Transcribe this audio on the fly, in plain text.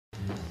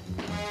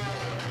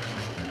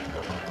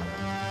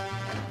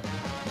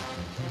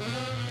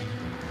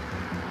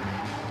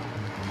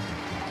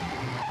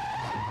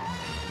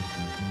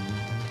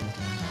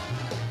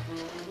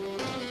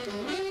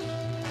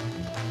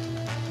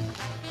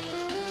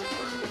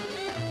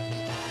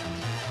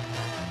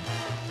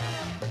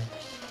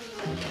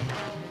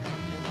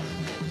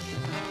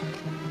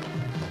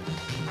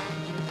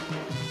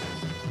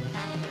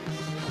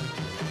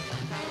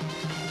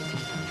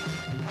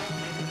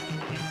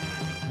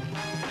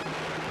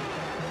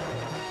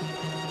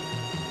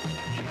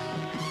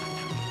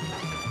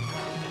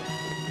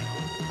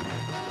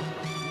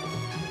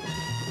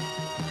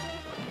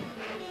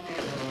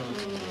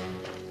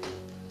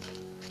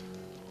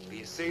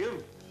See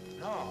him?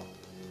 No,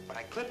 but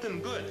I clipped him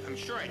good. I'm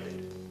sure I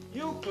did.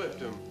 You clipped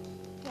him.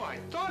 Well, I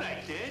thought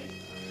I did.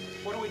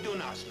 What do we do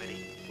now,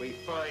 Smitty? We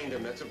find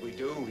him, that's what we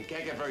do. We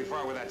can't get very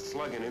far with that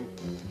slug in him.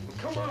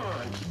 Come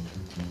on!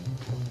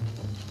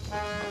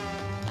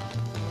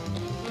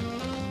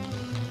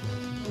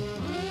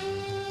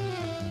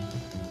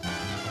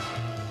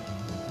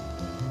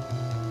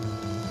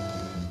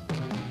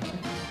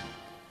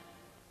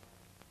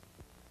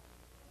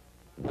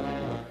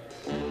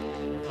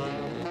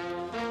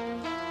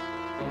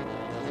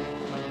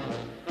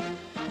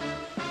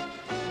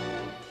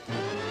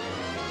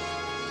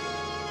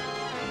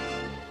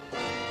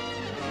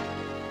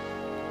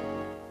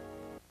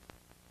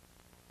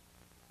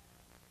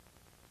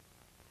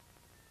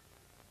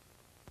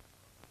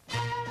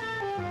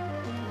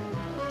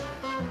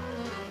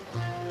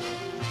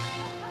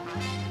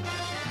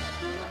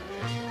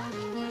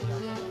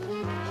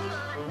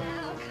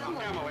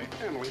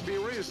 Emily, be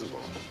reasonable.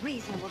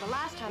 Reasonable? The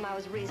last time I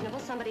was reasonable,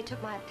 somebody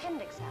took my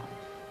appendix out.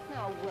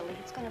 Now, Willie,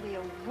 it's going to be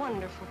a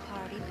wonderful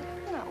party,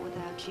 but not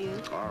without you.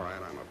 All right,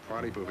 I'm a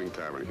party-pooping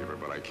tavern keeper,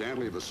 but I can't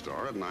leave the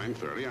store at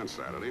 9:30 on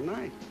Saturday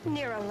night.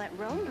 Nero let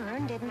Rome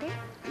burn, didn't he?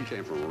 He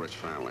came from a rich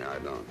family. I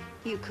don't.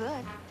 You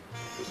could.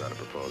 Is that a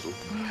proposal?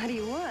 What do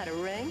you want, a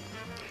ring?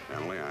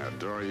 Emily, I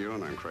adore you,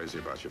 and I'm crazy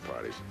about your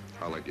parties.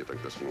 How late do you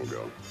think this one will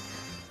go?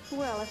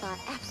 Well, if I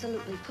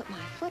absolutely put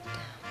my foot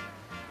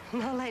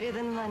down, no later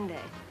than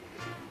Monday.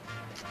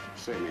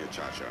 Save me a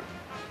cha-cha.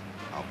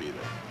 I'll be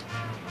there.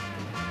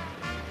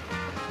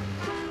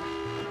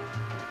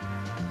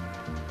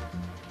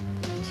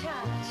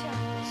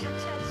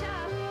 Cha-cha-cha-cha-cha.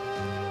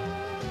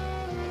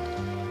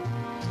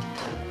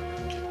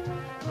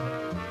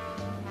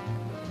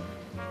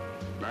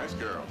 Nice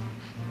girl.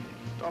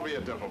 Don't be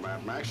a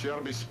diplomat, Max. You ought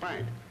to be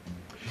spanked.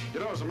 You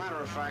know, as a matter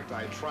of fact,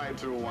 I tried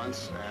to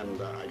once,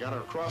 and I got her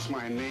across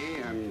my knee,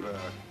 and,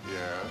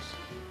 yes.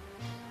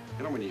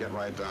 You know, when you get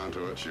right down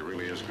to it, she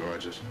really is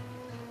gorgeous.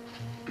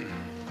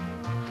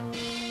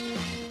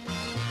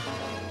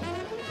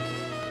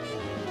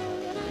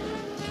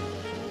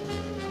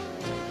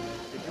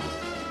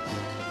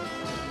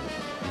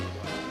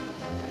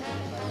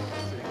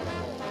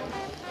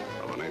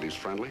 Are the ladies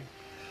friendly?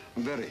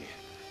 Very.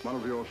 One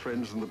of your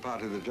friends in the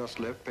party that just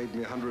left paid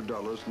me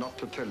 $100 not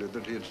to tell you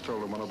that he had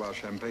stolen one of our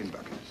champagne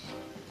buckets.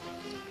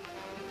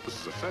 This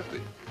is a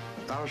 50.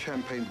 Our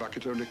champagne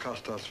buckets only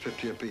cost us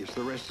 50 apiece.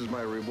 The rest is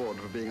my reward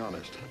for being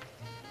honest.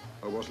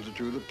 Or wasn't it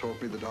you that taught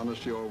me that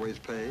honesty always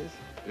pays?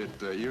 It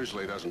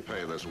usually doesn't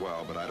pay this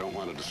well, but I don't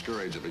want to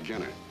discourage a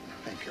beginner.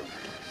 Thank you.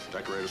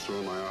 Decorators through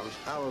in my office?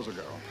 Hours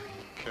ago.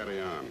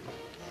 Carry on.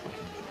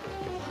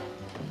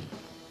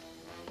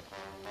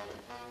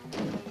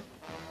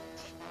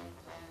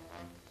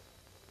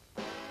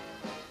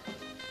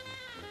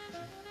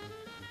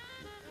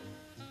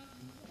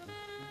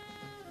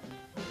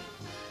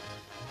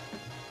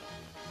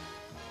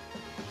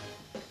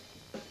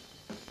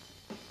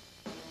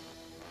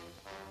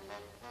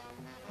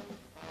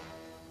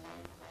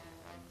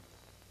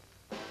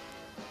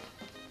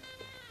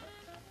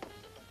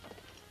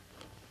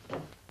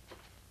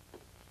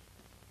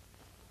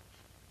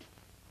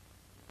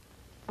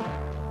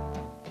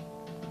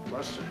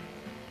 Lester,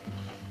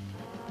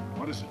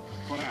 what is it?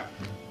 What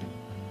happened?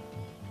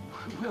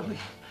 Willie,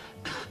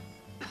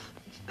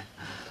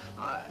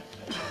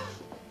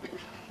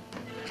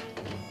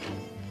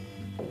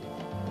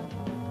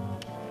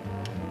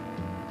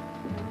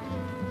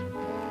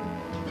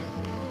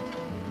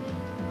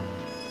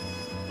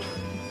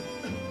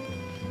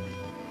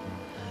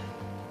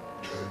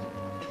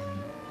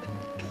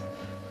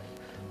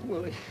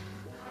 Willie,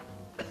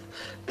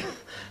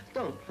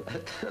 don't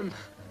let them.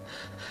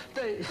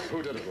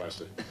 Who did it,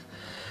 Lester?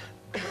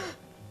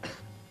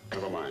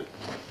 Never mind.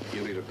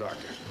 You need a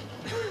doctor.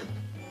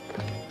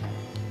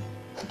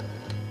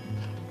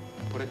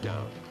 Put it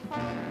down.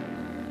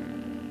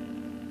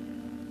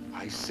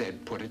 I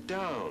said put it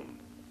down.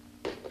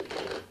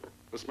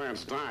 This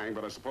man's dying,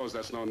 but I suppose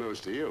that's no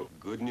news to you.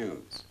 Good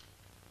news.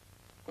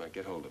 All right,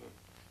 get hold of him.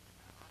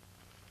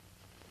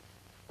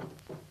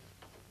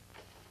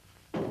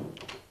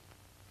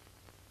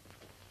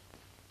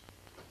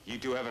 You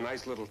two have a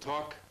nice little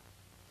talk?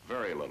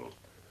 Very little.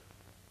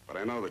 But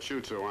I know that you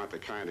two aren't the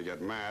kind to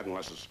get mad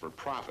unless it's for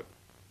profit.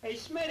 Hey,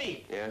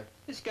 Smitty. Yeah?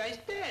 This guy's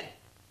dead.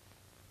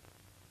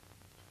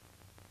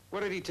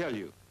 What did he tell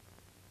you?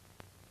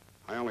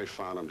 I only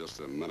found him just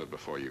a minute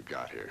before you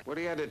got here. What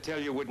he had to tell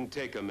you wouldn't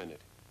take a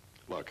minute.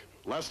 Look,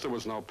 Lester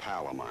was no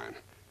pal of mine.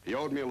 He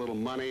owed me a little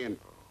money and...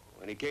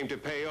 When he came to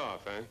pay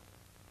off, huh?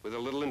 With a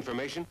little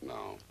information?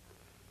 No.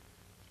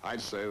 I'd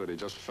say that he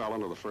just fell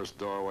into the first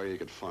doorway he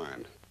could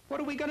find.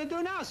 What are we gonna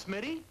do now,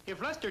 Smitty? If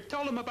Lester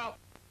told him about...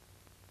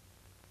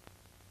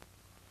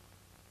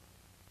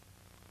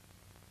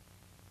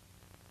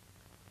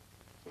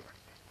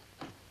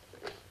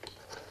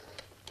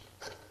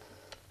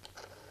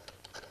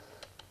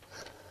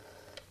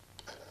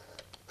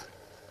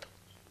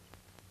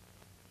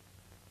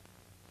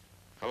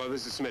 Hello,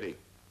 this is Smitty.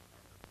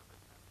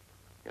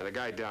 Yeah, the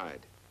guy died.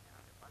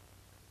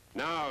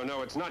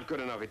 No, it's not good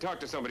enough. He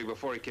talked to somebody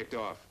before he kicked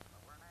off.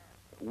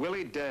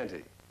 Willie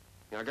Dante.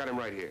 Yeah, I got him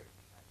right here.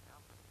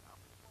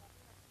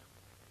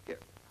 Yeah.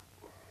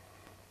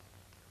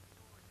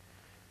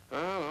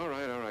 Well, all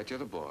right, you're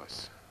the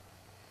boss.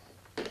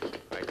 All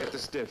right, get the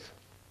stiff.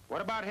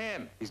 What about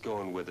him? He's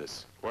going with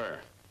us. Where?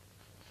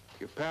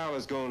 Your pal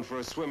is going for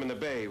a swim in the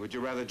bay. Would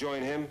you rather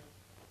join him?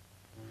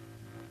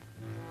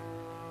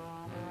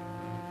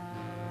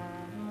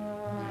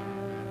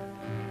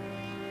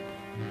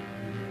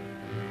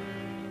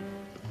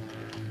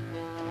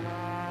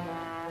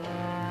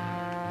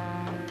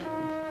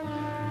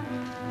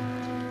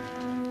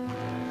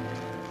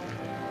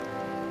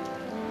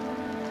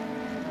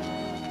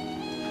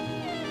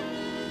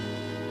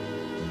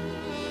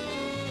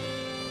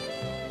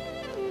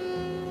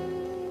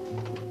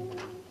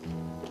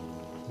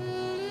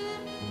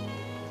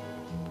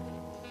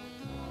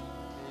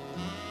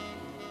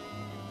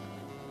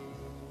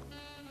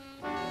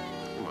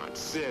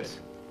 Sit.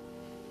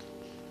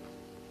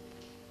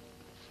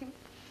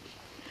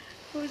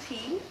 Who's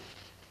he?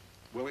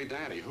 Willie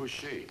Dante. Who's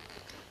she?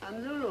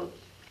 I'm Lulu.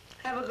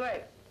 Have a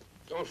grape.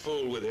 Don't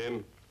fool with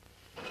him.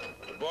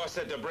 The boss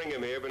said to bring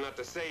him here, but not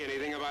to say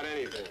anything about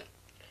anything.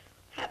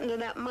 Happened to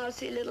that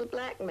mousy little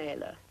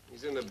blackmailer.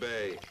 He's in the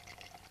bay.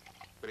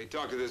 But he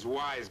talked to this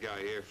wise guy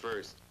here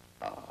first.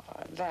 Oh,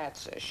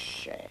 that's a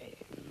shame.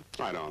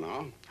 I don't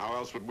know. How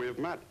else would we have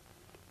met?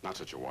 Not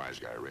such a wise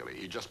guy, really.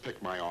 He just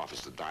picked my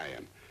office to die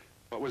in.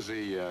 What was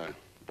he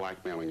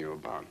blackmailing you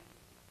about?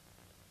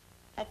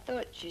 I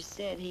thought you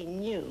said he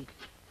knew.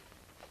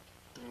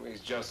 Oh, he's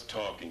just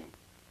talking.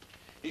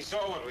 He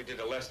saw what we did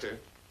to Lester.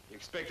 You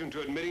expect him to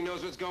admit he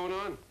knows what's going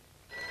on?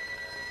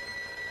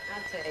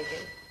 I'll take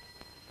it.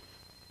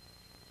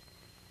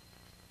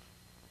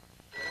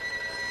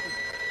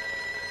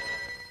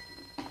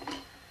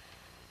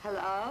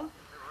 Hello?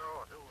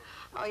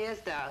 Oh,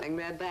 yes, darling,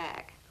 they're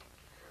back.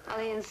 Well,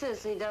 he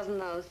insists he doesn't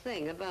know a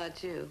thing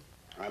about you.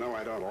 I know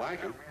I don't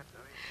like him.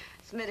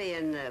 Smitty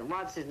and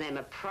what's his name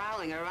are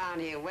prowling around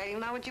here waiting to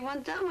know what you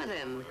want done with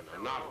him.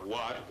 Not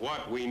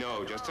what we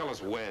know. Just tell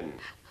us when.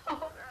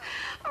 Oh,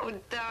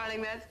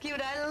 darling, that's cute.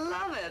 I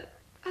love it.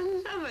 I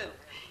love it.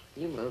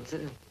 You will,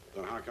 too.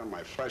 Then how come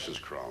my flesh is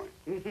crawling?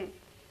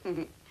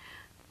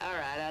 All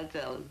right, I'll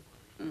tell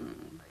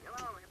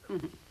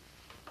him.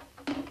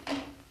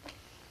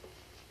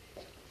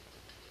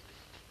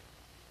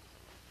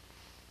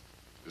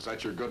 Is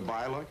that your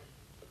goodbye look?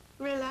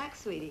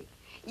 Relax, sweetie.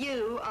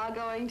 You are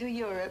going to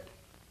Europe.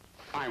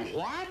 I'm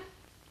what?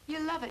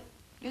 You love it.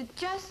 You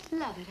just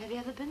love it. Have you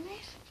ever been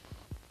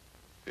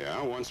there?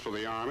 Yeah, once for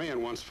the Army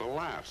and once for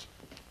laughs.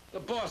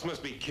 The boss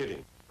must be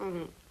kidding.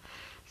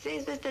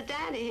 Seems Mr.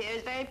 Dante here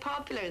is very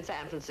popular in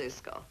San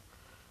Francisco.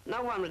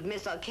 No one would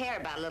miss or care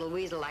about a little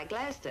weasel like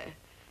Lester.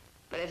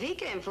 But if he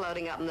came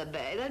floating up in the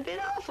bay, there'd be an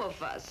awful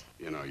fuss.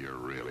 You know, you're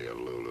really a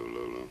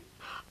Lulu.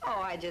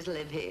 Oh, I just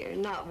live here.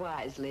 Not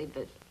wisely,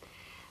 but,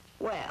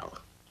 well.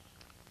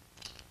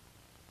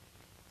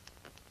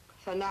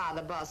 For now,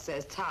 the boss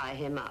says tie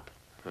him up.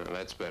 Oh,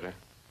 that's better.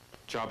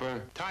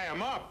 Chopper? Tie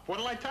him up.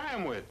 What'll I tie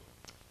him with?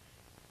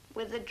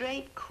 With a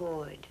drape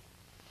cord.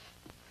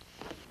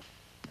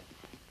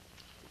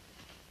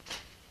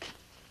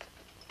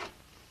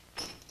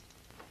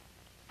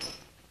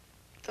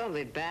 Don't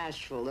be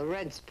bashful. The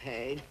rent's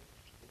paid.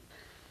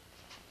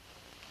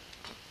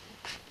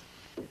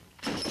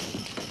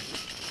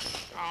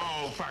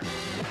 Oh, fuck.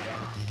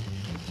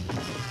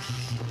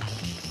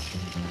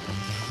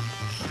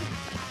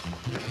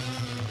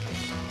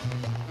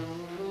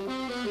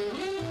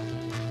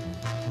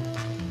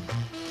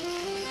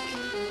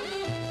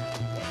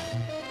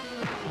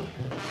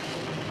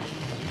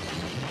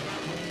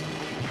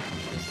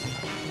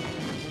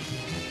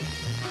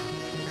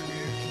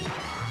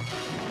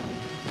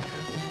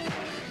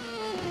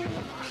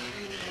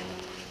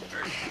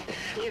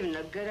 Even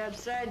look good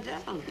upside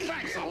down.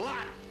 Thanks a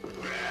lot.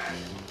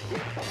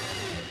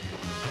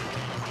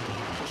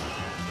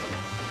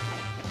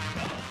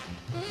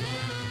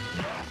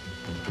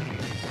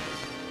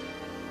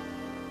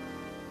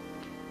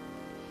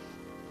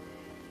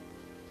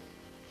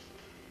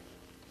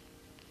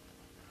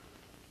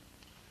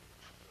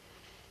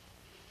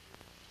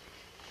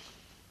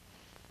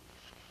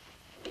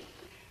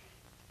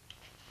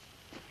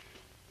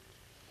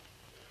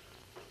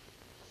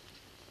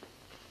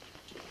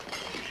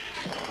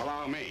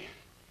 Allow me.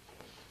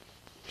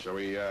 Shall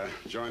we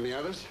join the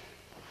others?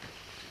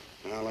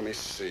 Now, let me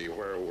see.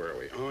 Where were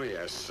we? Oh,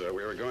 yes.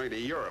 We were going to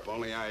Europe,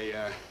 only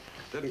I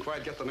didn't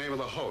quite get the name of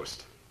the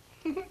host.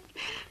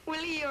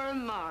 Willie, you're a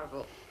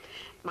marvel.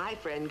 My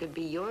friend could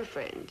be your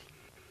friend.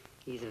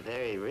 He's a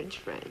very rich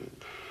friend.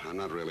 I'm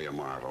not really a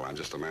marvel. I'm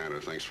just a man who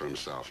thinks for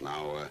himself.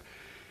 Now,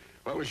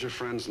 what was your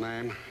friend's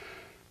name?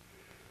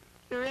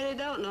 You really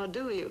don't know,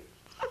 do you?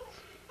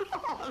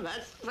 Oh,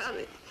 that's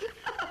funny.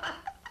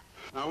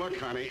 Now, look,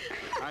 honey,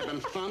 I've been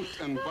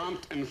thumped and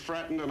bumped and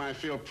threatened, and I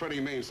feel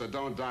pretty mean, so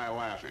don't die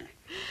laughing.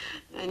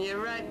 And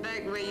you're right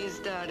back where you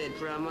started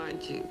from,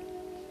 aren't you?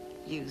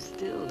 You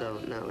still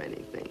don't know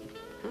anything,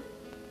 huh?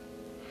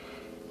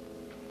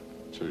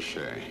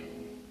 Touché.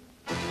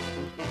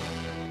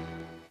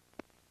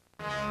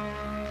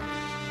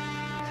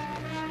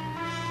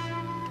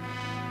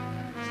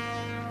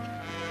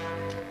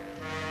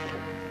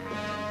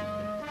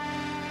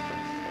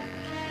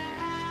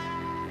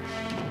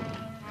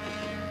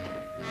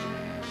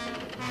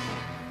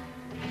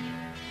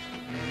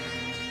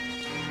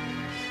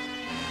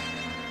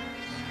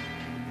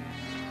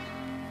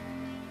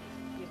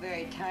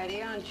 Very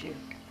tidy, aren't you?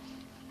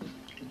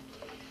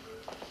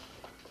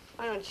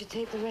 Why don't you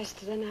take the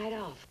rest of the night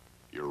off?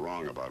 You're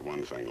wrong about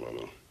one thing,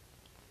 Lulu.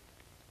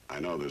 I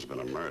know there's been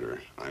a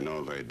murder. I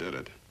know they did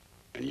it,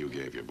 and you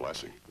gave your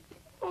blessing.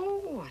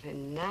 Oh, what a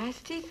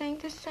nasty thing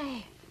to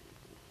say.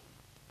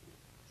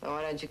 So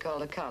why don't you call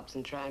the cops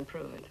and try and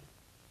prove it?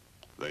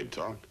 They'd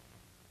talked.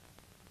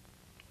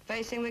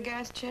 Facing the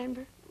gas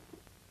chamber?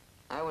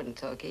 I wouldn't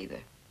talk either.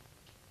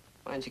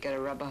 Why don't you get a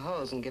rubber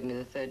hose and give me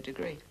the 3rd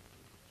degree?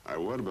 I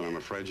would, but I'm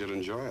afraid you'd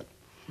enjoy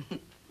it.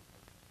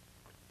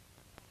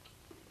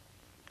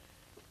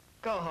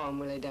 Go home,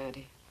 Willie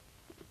Dante.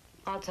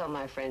 I'll tell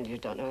my friend you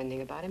don't know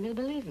anything about him. He'll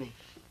believe me.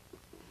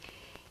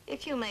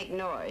 If you make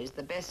noise,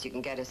 the best you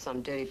can get is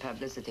some dirty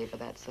publicity for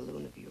that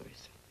saloon of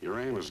yours. Your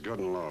aim is good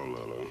and low,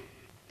 Lulu.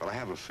 But I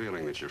have a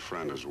feeling that your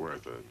friend is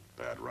worth a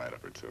bad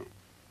write-up or two.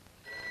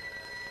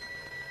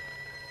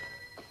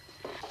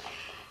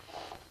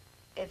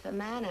 If a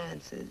man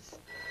answers,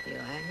 you'll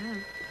hang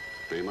up.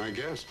 Be my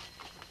guest.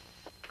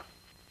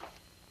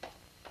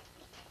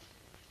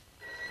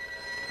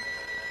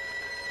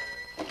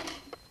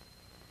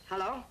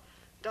 Hello?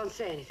 Don't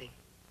say anything.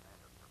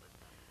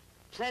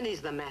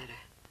 Plenty's the matter.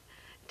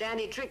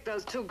 Danny tricked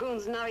those 2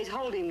 goons, and now he's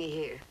holding me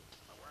here.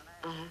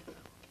 Uh-huh.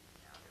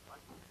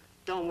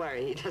 Don't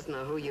worry, he doesn't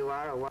know who you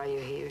are or why you're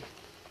here.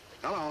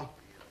 Hello.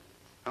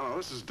 Hello,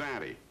 this is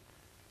Dante.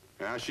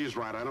 Yeah, she's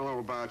right. I don't know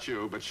about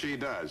you, but she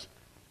does.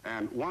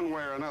 And one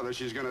way or another,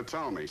 she's going to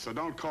tell me. So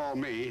don't call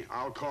me.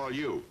 I'll call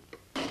you.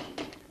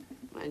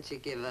 Why don't you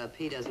give up?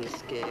 He doesn't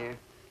scare.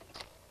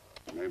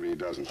 Maybe he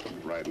doesn't.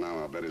 Right now,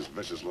 I'll bet his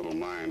vicious little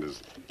mind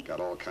has got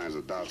all kinds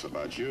of doubts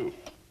about you.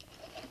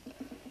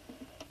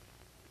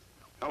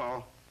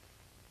 Hello.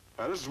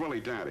 This is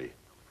Willie Dante.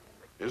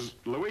 Is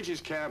Luigi's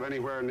cab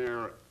anywhere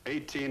near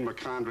 18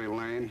 McCondry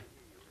Lane?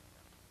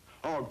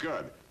 Oh,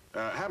 good.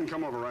 Have him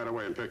come over right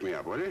away and pick me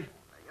up, will you?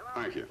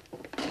 Thank you.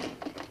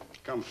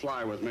 Come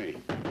fly with me.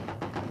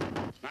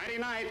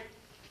 Nighty-night.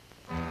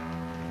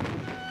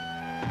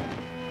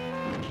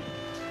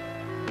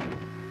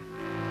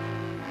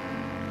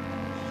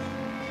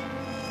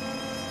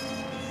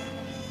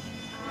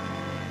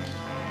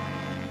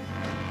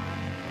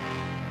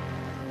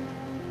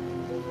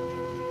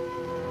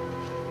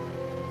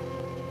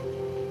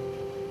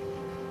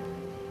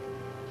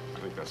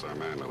 That's our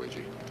man,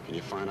 Luigi. Can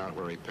you find out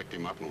where he picked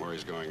him up and where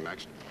he's going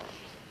next?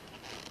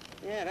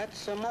 Yeah,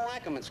 that's Mo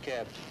Ackerman's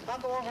cab. I'll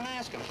go over and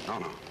ask him. Oh,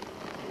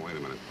 no. Wait a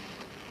minute.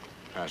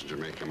 Passenger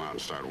may come out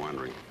and start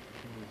wondering.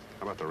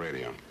 How about the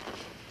radio?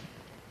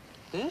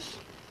 This?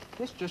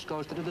 This just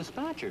goes to the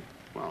dispatcher.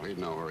 Well, he'd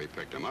know where he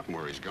picked him up and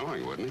where he's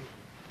going, wouldn't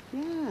he?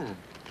 Yeah.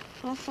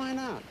 I'll find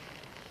out.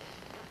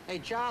 Hey,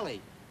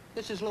 Charlie,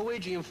 this is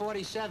Luigi in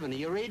 47. Do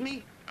you read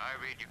me? I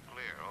read you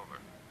clear,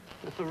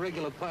 over. A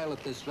regular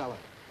pilot, this fella.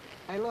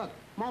 Hey, look,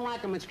 Mo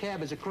Ackerman's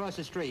cab is across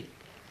the street.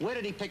 Where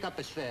did he pick up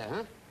his fare,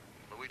 huh?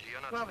 Luigi, you're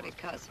not What would it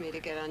cost me to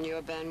get on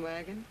your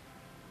bandwagon?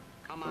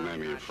 Come The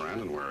name of your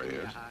friend and where he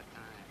is.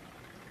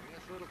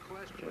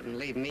 Wouldn't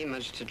leave me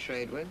much to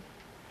trade with.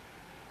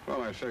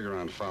 Well, I figure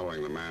on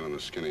following the man in the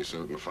skinny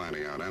suit and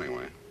finding out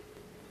anyway.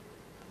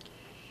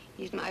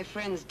 He's my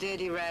friend's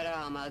dirty rat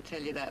arm, I'll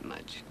tell you that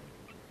much.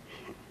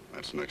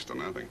 That's next to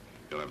nothing.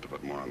 You'll have to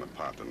put more on the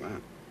pot than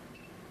that.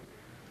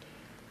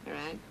 All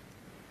right?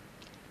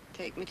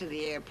 Take me to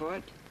the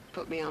airport,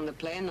 put me on the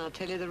plane, and I'll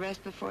tell you the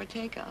rest before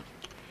takeoff.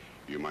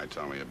 You might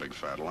tell me a big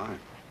fat lie.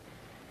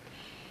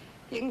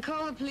 You can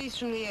call the police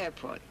from the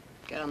airport.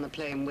 Get on the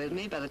plane with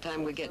me. By the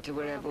time we get to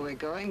wherever we're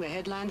going, the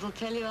headlines will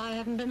tell you I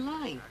haven't been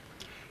lying.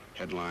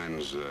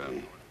 Headlines,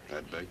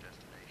 that big?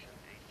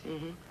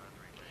 Mm-hmm.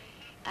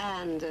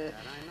 And,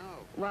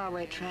 while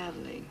we're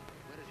traveling,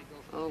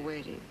 or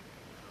waiting,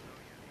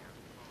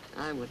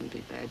 I wouldn't be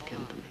bad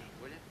company.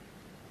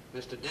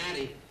 Mr.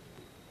 Dante.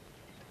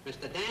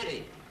 Mr.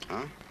 Dante.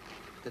 Huh?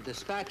 The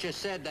dispatcher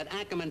said that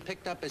Ackerman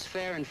picked up his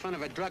fare in front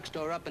of a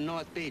drugstore up in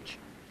North Beach.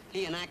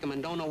 He and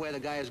Ackerman don't know where the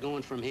guy is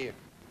going from here.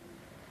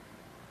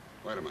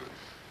 Wait a minute.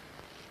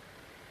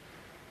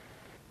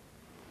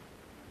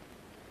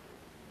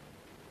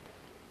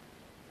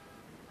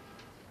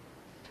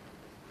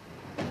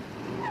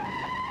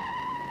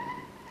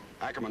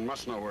 Ackerman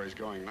must know where he's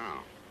going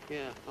now.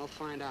 Yeah, I'll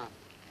find out.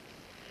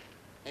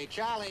 Hey,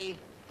 Charlie,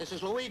 this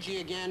is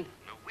Luigi again.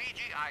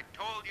 Luigi, I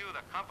told you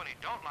the company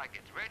don't like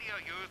its radio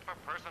used for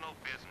personal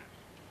business.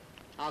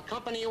 I'll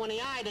accompany you in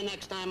the eye the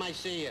next time I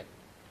see you.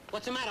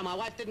 What's the matter? My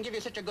wife didn't give you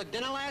such a good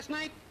dinner last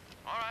night?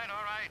 All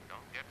right.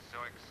 Don't get so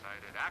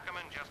excited.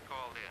 Ackerman just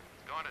called in.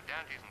 He's going to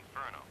Dante's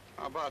Inferno.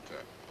 How about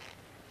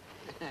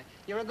that?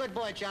 You're a good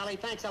boy, Charlie.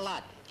 Thanks a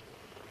lot.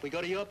 We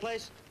go to your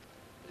place?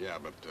 Yeah,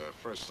 but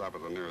first stop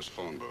at the nearest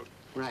phone booth.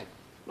 Right.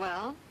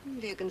 Well,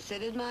 have you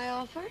considered my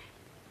offer?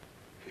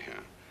 Yeah.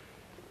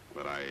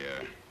 But I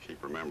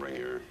keep remembering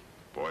your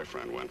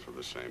boyfriend went for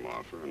the same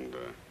offer, and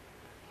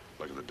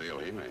look at the deal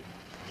he made.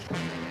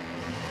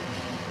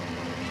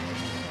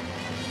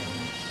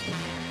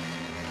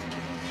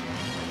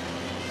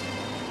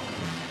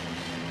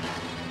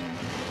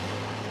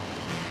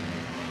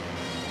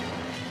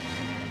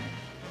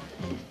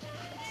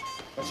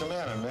 What's the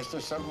matter, mister?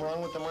 Something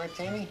wrong with the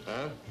martini?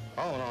 Huh?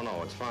 Oh,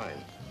 no, it's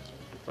fine.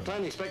 What time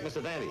do you expect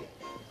Mr. Dante?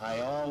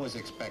 I always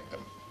expect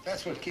them.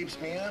 That's what keeps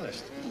me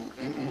honest.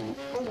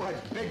 Oh, I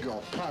beg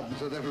your pardon,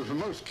 sir. That was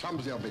most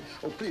clumsy of me.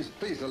 Oh,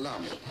 please allow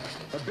me.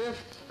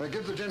 Biff,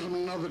 give the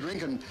gentleman another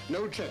drink and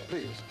no check,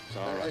 please.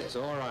 It's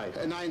all right.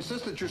 And I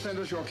insist that you send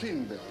us your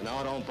cleaning bill.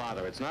 No, don't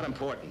bother. It's not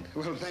important.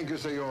 Well, thank you,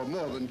 sir. You're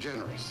more than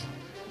generous.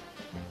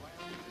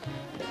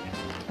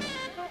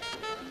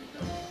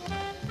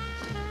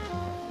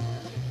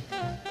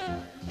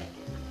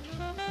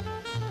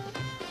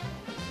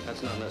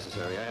 That's not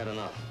necessary. I had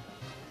enough.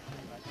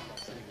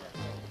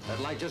 That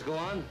light just go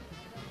on?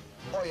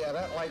 Oh, yeah,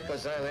 that light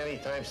goes on any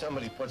time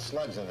somebody puts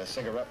slugs in the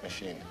cigarette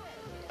machine.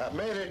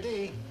 Mater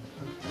D.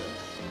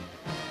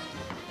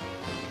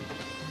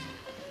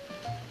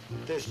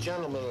 This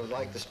gentleman would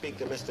like to speak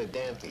to Mr.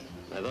 Dante.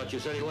 I thought you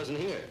said he wasn't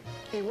here.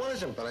 He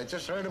wasn't, but I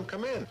just heard him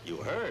come in. You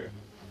heard?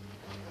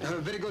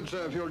 Very good,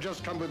 sir. If you'll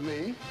just come with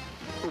me.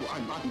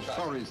 Oh, I'm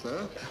sorry,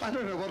 sir. I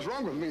don't know what's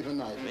wrong with me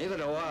tonight. Neither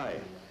do I.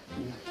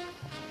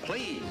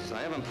 Please,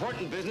 I have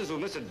important business with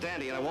Mr.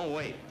 Dante, and I won't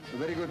wait.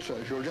 Very good, sir.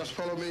 If you'll just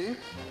follow me.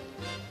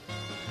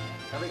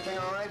 Everything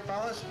all right,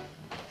 fellas?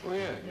 Oh,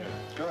 yeah.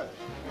 Good.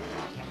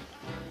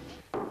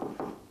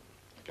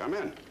 Come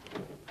in.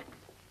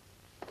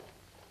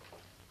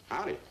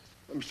 Howdy.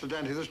 Mr.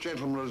 Dante, this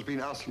gentleman has been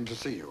asking to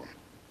see you.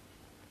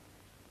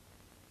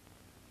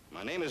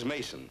 My name is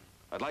Mason.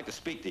 I'd like to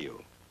speak to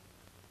you.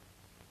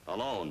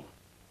 Alone.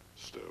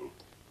 Stu.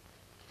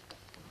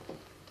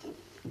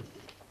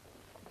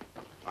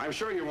 I'm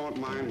sure you won't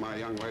mind my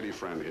young lady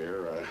friend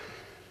here.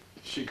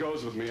 She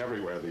goes with me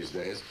everywhere these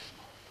days.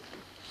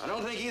 I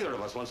don't think either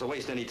of us wants to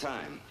waste any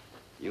time.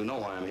 You know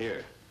why I'm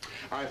here.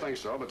 I think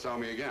so, but tell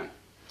me again.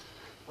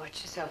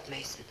 Watch yourself,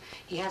 Mason.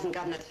 He hasn't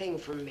gotten a thing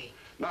from me.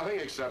 Nothing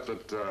except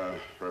that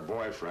her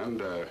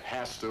boyfriend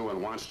has to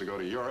and wants to go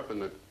to Europe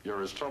and that you're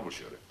his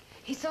troubleshooter.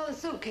 He sold the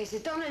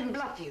suitcases. Don't let him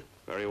bluff you.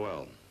 Very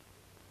well.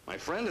 My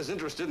friend is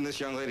interested in this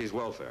young lady's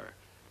welfare.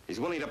 He's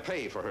willing to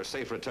pay for her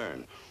safe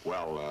return.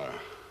 Well,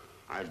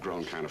 I've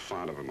grown kind of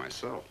fond of her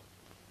myself.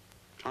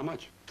 How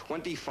much?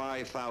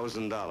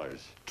 $25,000.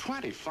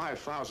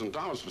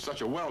 $25,000 for such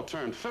a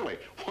well-turned filly?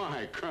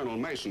 Why, Colonel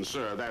Mason,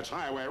 sir, that's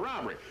highway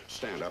robbery.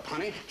 Stand up,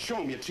 honey. Show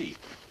him your teeth.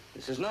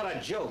 This is not a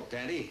joke,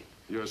 Dante.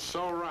 You're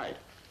so right.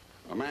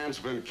 A man's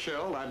been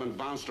killed, I've been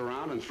bounced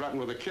around and threatened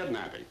with a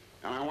kidnapping.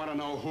 And I want to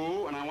know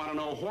who, and I want to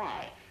know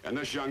why. And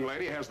this young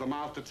lady has the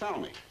mouth to tell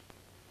me.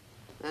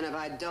 And if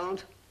I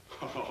don't?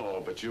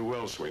 Oh, but you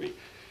will, sweetie.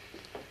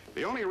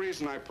 The only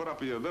reason I put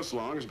up with you this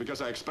long is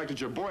because I expected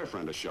your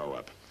boyfriend to show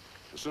up.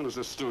 As soon as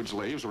this stooge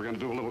leaves, we're going to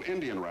do a little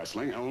Indian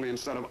wrestling, only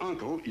instead of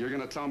Uncle, you're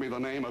going to tell me the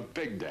name of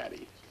Big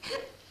Daddy.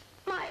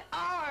 My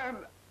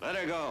arm! Let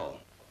her go.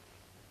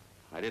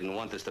 I didn't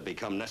want this to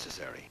become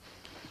necessary.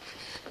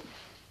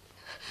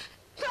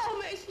 No,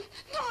 Mason!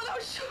 No,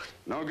 don't shoot!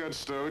 No good,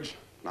 stooge.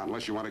 Not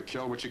unless you want to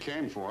kill what you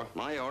came for.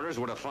 My orders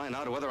were to find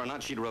out whether or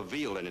not she'd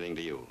revealed anything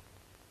to you.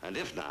 And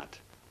if not,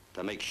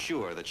 to make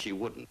sure that she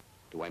wouldn't.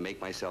 Do I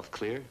make myself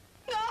clear?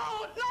 No,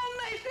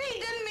 Mason! He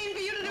didn't mean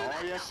for you to do that.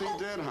 Oh, yes, he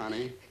did,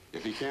 honey.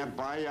 If he can't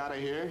buy you out of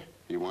here,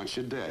 he wants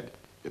you dead.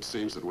 It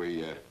seems that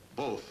we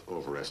both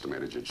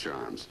overestimated your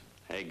charms.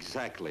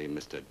 Exactly,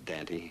 Mr.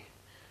 Dante.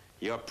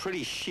 Your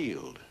pretty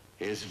shield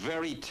is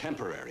very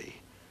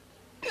temporary.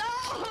 No,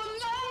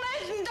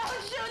 Mason,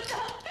 don't shoot!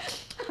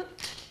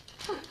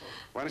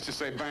 Why don't you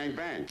say bang,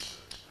 bang?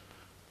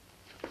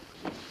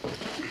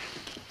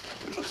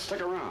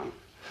 Stick around.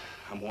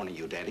 I'm warning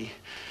you, Dante.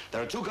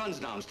 There are 2 guns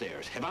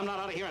downstairs. If I'm not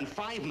out of here in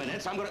 5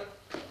 minutes, I'm gonna...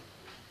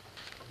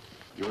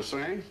 You were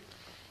saying?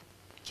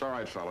 It's all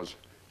right, fellas.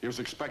 He was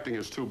expecting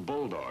his 2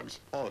 bulldogs.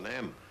 Oh,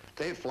 them.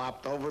 They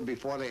flopped over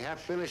before they half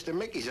finished the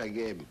Mickeys I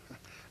gave him.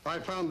 I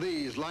found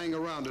these lying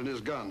around in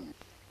his gun.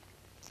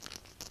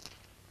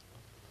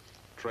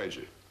 Trade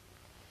you.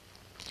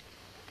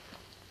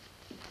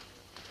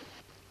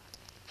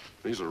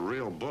 These are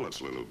real bullets,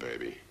 Lulu,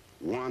 baby.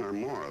 1 or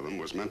more of them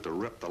was meant to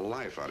rip the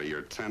life out of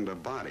your tender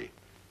body.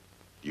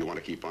 Do you want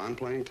to keep on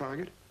playing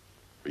target?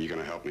 Or are you going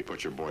to help me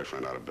put your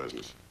boyfriend out of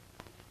business?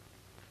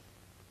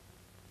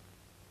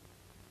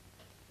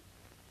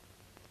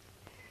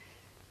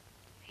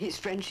 He's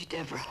Frenchy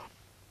Devereaux.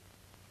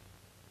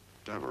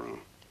 Devereaux.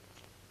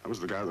 That was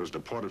the guy that was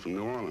deported from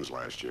New Orleans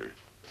last year.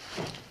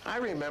 I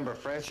remember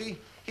Frenchy.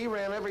 He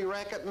ran every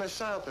racket in the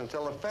South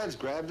until the feds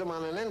grabbed him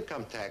on an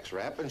income tax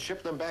rap and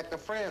shipped him back to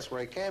France, where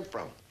he came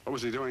from. What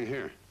was he doing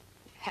here?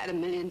 Had $1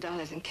 million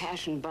in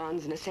cash and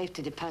bonds and a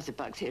safety deposit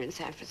box here in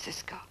San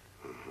Francisco.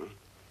 Uh-huh.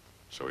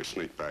 So he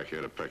sneaked back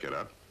here to pick it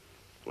up.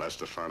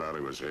 Lester found out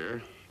he was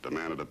here,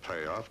 demanded a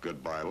payoff.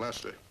 Goodbye,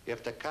 Lester.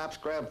 If the cops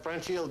grab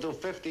Frenchy, he'll do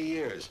 50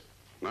 years.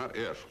 Not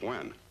if,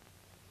 when.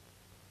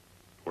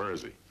 Where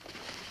is he?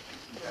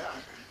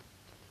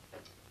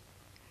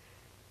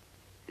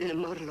 In a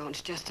motor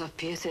launch just off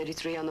Pier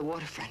 33 on the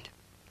waterfront.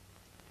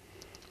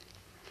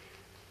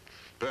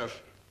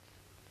 Biff,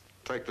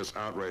 take this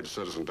outraged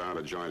citizen down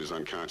to join his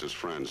unconscious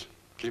friends.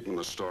 Keep him in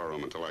the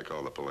storeroom until I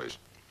call the police.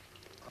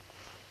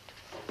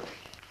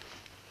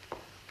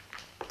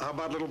 How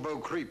about little Bo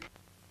Creep?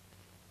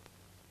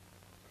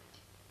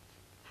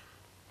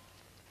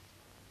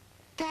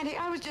 Daddy,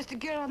 I was just a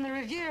girl on the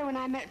Riviera when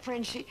I met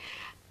Frenchy.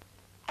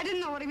 I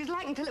didn't know what he was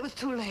like until it was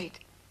too late.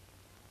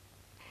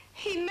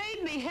 He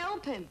made me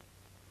help him.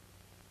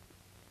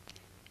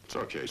 It's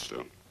okay,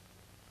 Stu.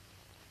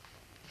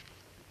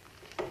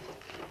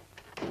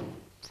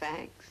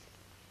 Thanks.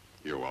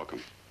 You're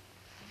welcome.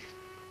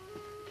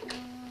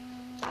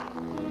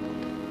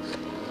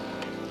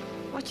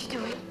 What you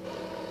doing?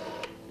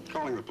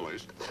 Calling the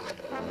police.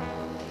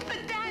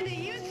 But Daddy,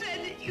 you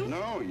said that you...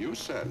 No, you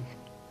said.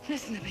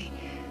 Listen to me.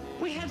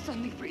 We have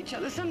something for each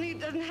other, something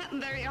that doesn't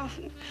happen very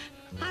often.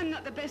 I'm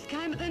not the best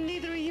kind, but then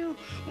neither are you.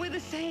 We're the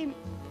same.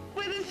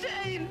 We're the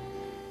same.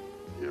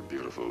 You're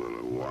beautiful,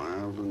 little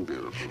wild and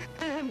beautiful.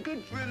 And I'm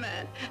good for a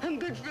man. I'm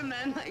good for a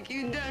man like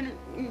you, Daddy.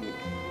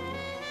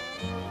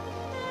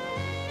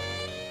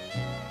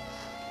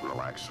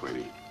 Relax,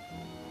 sweetie.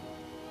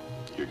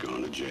 You're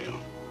going to jail.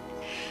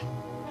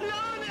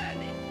 No,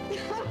 Daddy. I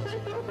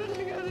don't want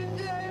to go to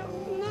jail.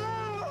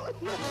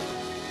 No.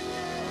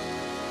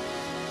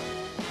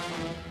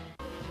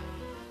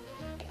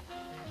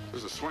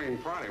 There's a swinging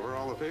party. Where are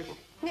all the people?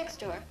 Next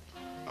door.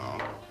 Oh.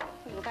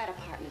 We've got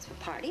apartments for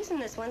parties,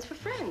 and this one's for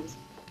friends.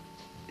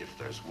 If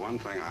there's one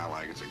thing I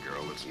like, it's a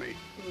girl that's neat.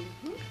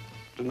 Mm-hmm.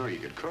 Didn't know you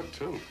could cook,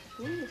 too.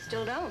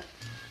 Still don't.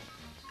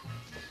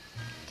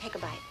 Take a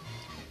bite.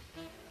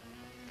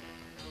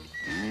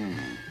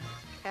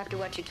 After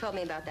what you told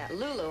me about that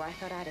Lulu, I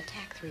thought I'd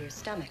attack through your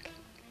stomach.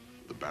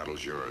 The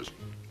battle's yours.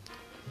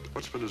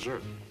 What's for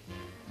dessert?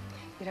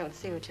 You don't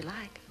see what you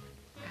like.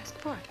 Ask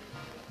for it.